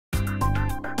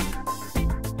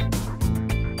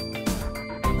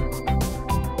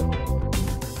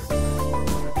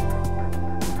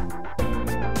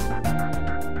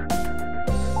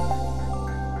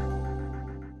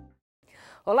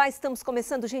Olá, estamos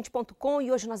começando Gente.com e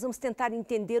hoje nós vamos tentar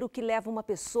entender o que leva uma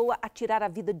pessoa a tirar a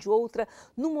vida de outra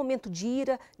num momento de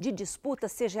ira, de disputa,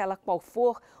 seja ela qual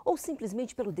for, ou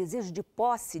simplesmente pelo desejo de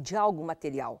posse de algo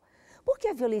material. Por que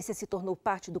a violência se tornou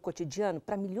parte do cotidiano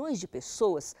para milhões de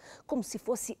pessoas como se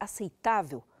fosse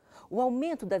aceitável? O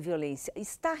aumento da violência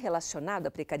está relacionado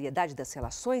à precariedade das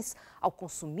relações, ao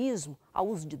consumismo, ao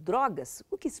uso de drogas?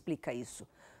 O que explica isso?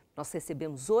 Nós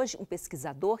recebemos hoje um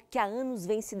pesquisador que há anos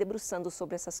vem se debruçando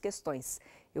sobre essas questões.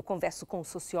 Eu converso com o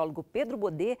sociólogo Pedro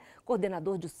Bodê,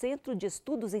 coordenador do Centro de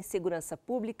Estudos em Segurança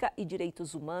Pública e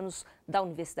Direitos Humanos da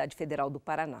Universidade Federal do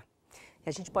Paraná. E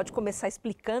a gente pode começar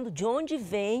explicando de onde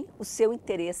vem o seu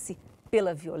interesse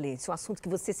pela violência, um assunto que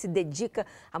você se dedica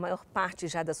a maior parte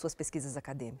já das suas pesquisas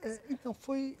acadêmicas. Então,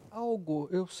 foi algo...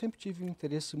 Eu sempre tive um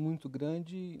interesse muito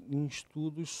grande em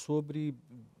estudos sobre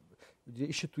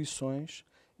instituições.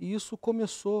 E isso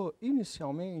começou,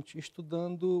 inicialmente,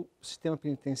 estudando o sistema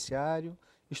penitenciário,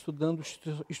 estudando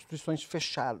instituições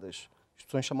fechadas,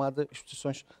 instituições chamadas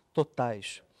instituições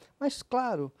totais. Mas,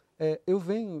 claro, eu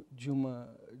venho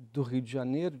do Rio de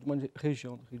Janeiro, de uma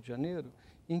região do Rio de Janeiro,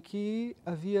 em que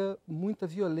havia muita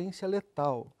violência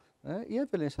letal, né? E a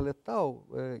violência letal,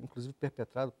 inclusive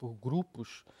perpetrada por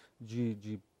grupos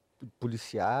de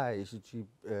policiais,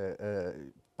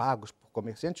 pagos por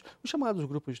comerciantes, os chamados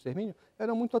grupos de extermínio,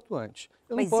 eram muito atuantes.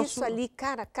 Mas isso ali,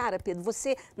 cara a cara, Pedro,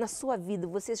 você, na sua vida,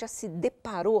 você já se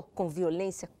deparou com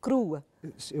violência crua?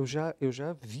 Eu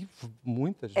já vi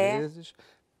muitas vezes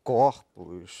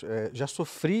corpos, já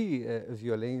sofri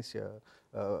violência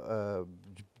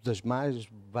das mais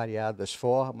variadas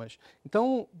formas.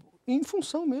 Então, em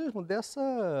função mesmo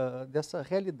dessa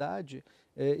realidade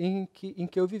em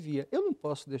que eu vivia. Eu não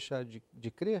posso deixar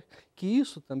de crer que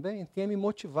isso também tenha me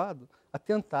motivado a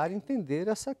tentar entender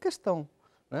essa questão,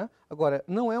 né? Agora,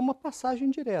 não é uma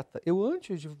passagem direta. Eu,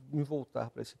 antes de me voltar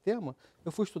para esse tema,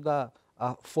 eu fui estudar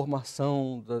a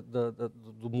formação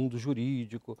do mundo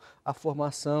jurídico, a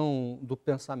formação do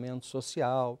pensamento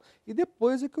social, e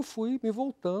depois é que eu fui me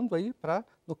voltando aí para,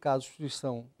 no caso,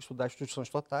 estudar instituições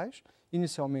totais,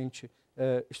 inicialmente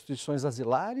instituições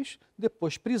asilares,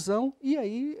 depois prisão, e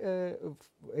aí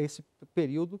esse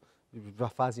período, já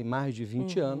fazem mais de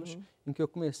 20 anos, em que eu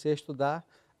comecei a estudar.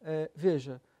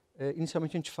 Veja,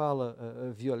 inicialmente a gente fala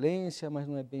violência, mas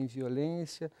não é bem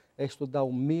violência, é estudar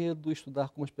o medo, estudar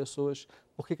como as pessoas,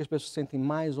 por que as pessoas se sentem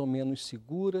mais ou menos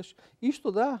seguras, e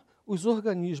estudar os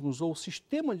organismos ou o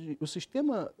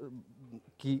sistema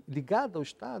que, ligado ao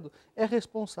Estado, é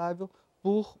responsável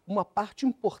por uma parte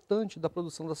importante da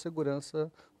produção da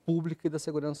segurança pública e da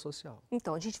segurança social.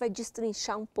 Então, a gente vai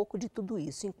destrinchar um pouco de tudo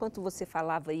isso. Enquanto você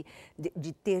falava aí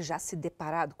de ter já se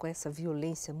deparado com essa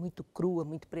violência muito crua,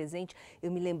 muito presente,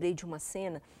 eu me lembrei de uma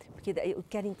cena, porque eu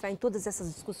quero entrar em todas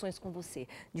essas discussões com você,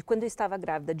 de quando eu estava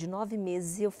grávida de 9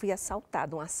 meses e eu fui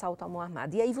assaltada, um assalto à mão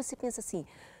armada. E aí você pensa assim,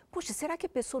 poxa, será que a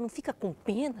pessoa não fica com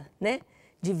pena, né?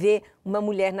 De ver uma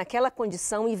mulher naquela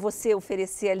condição e você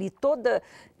oferecer ali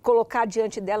colocar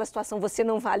diante dela a situação, você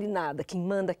não vale nada, quem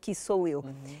manda aqui sou eu.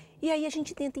 E aí a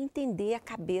gente tenta entender a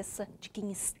cabeça de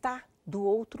quem está do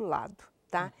outro lado,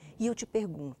 tá? E eu te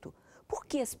pergunto, por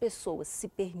que as pessoas se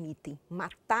permitem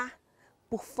matar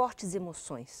por fortes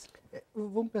emoções?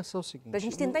 Vamos pensar o seguinte... Para a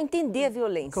gente tentar entender a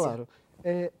violência. Claro.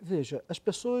 Veja, as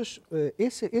pessoas,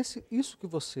 isso que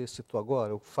você citou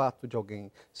agora, o fato de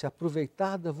alguém se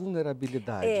aproveitar da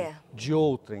vulnerabilidade de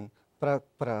outrem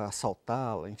para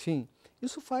assaltá-la, enfim,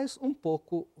 isso faz um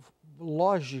pouco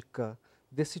lógica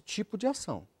desse tipo de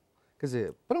ação. Quer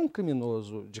dizer, para um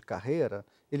criminoso de carreira,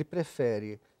 ele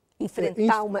prefere...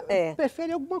 Enfrentar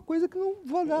prefere alguma coisa que não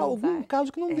vai dar, algum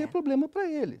caso que não dê problema para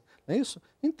ele, não é isso?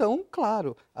 Então,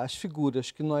 claro, as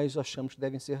figuras que nós achamos que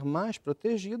devem ser mais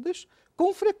protegidas,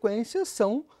 com frequência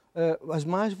são as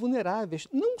mais vulneráveis,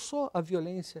 não só a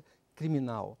violência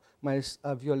criminal, mas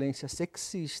a violência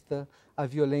sexista, a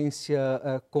violência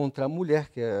contra a mulher,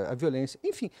 que é a violência,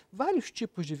 enfim, vários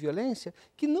tipos de violência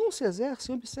que não se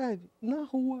exercem, observe, na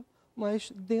rua,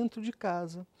 mas dentro de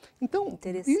casa. Então,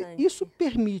 isso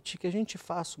permite que a gente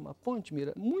faça uma ponte,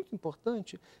 Mira, muito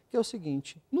importante, que é o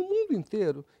seguinte, no mundo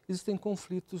inteiro existem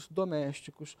conflitos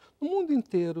domésticos, no mundo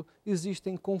inteiro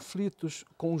existem conflitos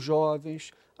com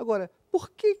jovens. Agora, por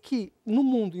que no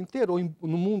mundo inteiro, ou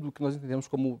no mundo que nós entendemos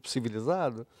como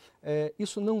civilizado,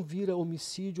 isso não vira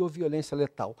homicídio ou violência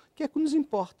letal? Que é o que nos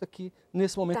importa aqui,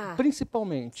 nesse momento,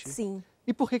 principalmente. Sim.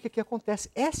 E por que acontece?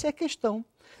 Essa é a questão.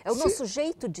 É o nosso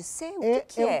jeito de ser? O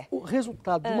que É o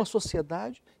resultado de uma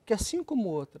sociedade que, assim como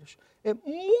outras, é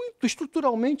muito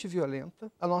estruturalmente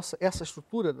violenta. Essa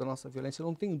estrutura da nossa violência,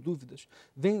 não tenho dúvidas,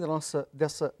 vem de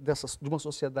uma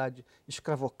sociedade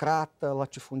escravocrata,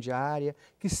 latifundiária,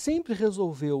 que sempre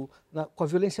resolveu, com a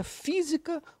violência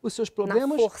física, os seus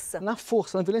problemas na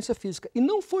força, na violência física. E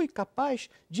não foi capaz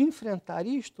de enfrentar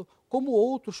isto como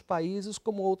outros países,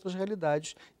 como outras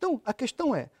realidades. Então, a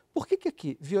questão é, por que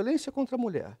aqui violência contra a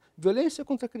mulher, violência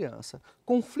contra a criança,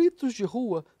 conflitos de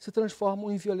rua se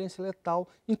transformam em violência letal,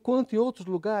 enquanto em outros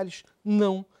lugares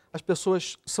não? As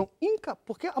pessoas são incapazes,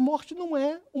 porque a morte não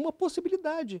é uma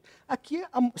possibilidade. Aqui,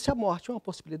 se a morte é uma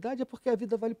possibilidade, é porque a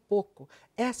vida vale pouco.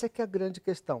 Essa é que é a grande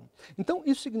questão. Então,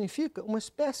 isso significa uma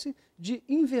espécie de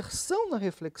inversão na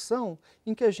reflexão,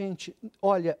 em que a gente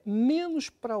olha menos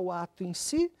para o ato em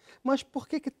si, mas por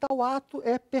que tal ato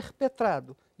é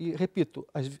perpetrado. E, repito,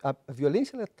 a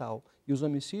violência letal e os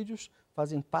homicídios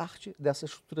fazem parte dessa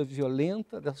estrutura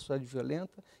violenta, dessa sociedade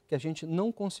violenta, que a gente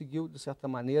não conseguiu, de certa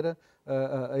maneira,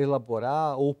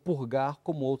 elaborar ou purgar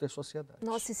como outras sociedades.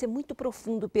 Nossa, isso é muito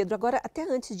profundo, Pedro. Agora, até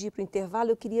antes de ir para o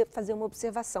intervalo, eu queria fazer uma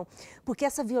observação. Porque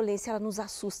essa violência, ela nos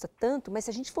assusta tanto, mas se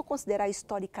a gente for considerar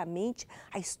historicamente,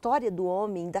 a história do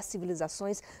homem, das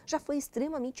civilizações, já foi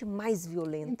extremamente mais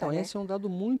violenta. Então, né? Esse é um dado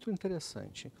muito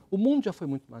interessante. O mundo já foi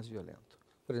muito mais violento.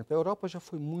 Por exemplo, a Europa já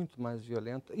foi muito mais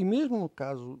violenta, e mesmo no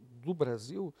caso do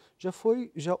Brasil,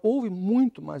 já houve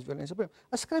muito mais violência. Por exemplo,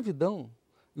 a escravidão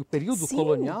e o período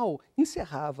colonial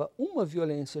encerrava uma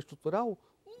violência estrutural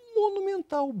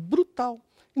monumental, brutal.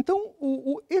 Então,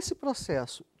 esse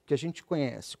processo que a gente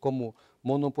conhece como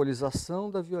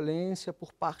monopolização da violência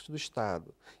por parte do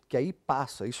Estado, que aí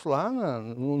passa, isso lá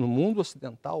no mundo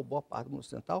ocidental, boa parte do mundo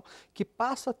ocidental, que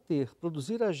passa a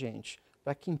produzir agentes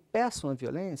para que impeçam a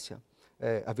violência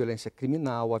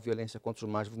criminal, a violência contra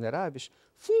os mais vulneráveis,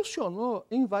 funcionou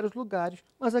em vários lugares,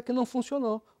 mas aqui não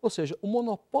funcionou. Ou seja, o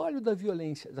monopólio da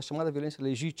violência, da chamada violência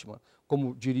legítima,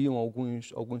 como diriam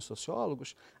alguns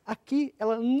sociólogos, aqui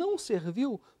ela não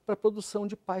serviu para a produção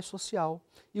de paz social.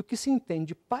 E o que se entende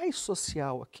de paz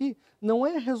social aqui não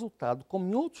é resultado, como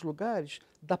em outros lugares,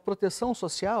 da proteção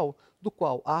social, do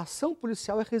qual a ação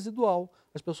policial é residual.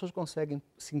 As pessoas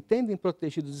se entendem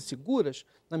protegidas e seguras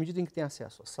na medida em que têm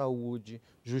acesso à saúde,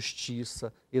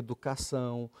 justiça,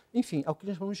 educação, enfim, ao que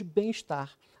nós chamamos de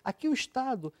bem-estar. Aqui o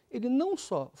Estado, ele não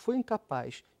só foi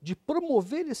incapaz de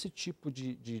promover esse tipo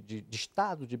de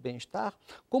estado de bem-estar,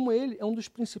 como ele é um dos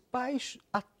principais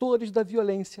atores da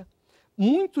violência.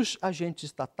 Muitos agentes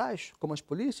estatais, como as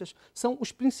polícias, são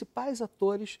os principais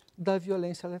atores da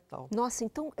violência letal. Nossa,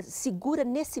 então segura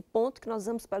nesse ponto que nós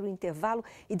vamos para o intervalo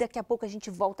e daqui a pouco a gente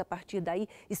volta a partir daí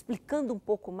explicando um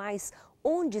pouco mais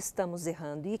onde estamos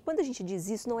errando. E quando a gente diz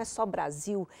isso, não é só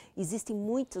Brasil, existem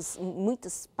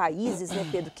muitos países, né,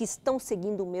 Pedro, que estão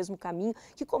seguindo o mesmo caminho,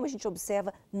 que, como a gente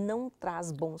observa, não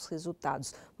traz bons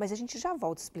resultados. Mas a gente já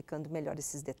volta explicando melhor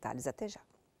esses detalhes. Até já.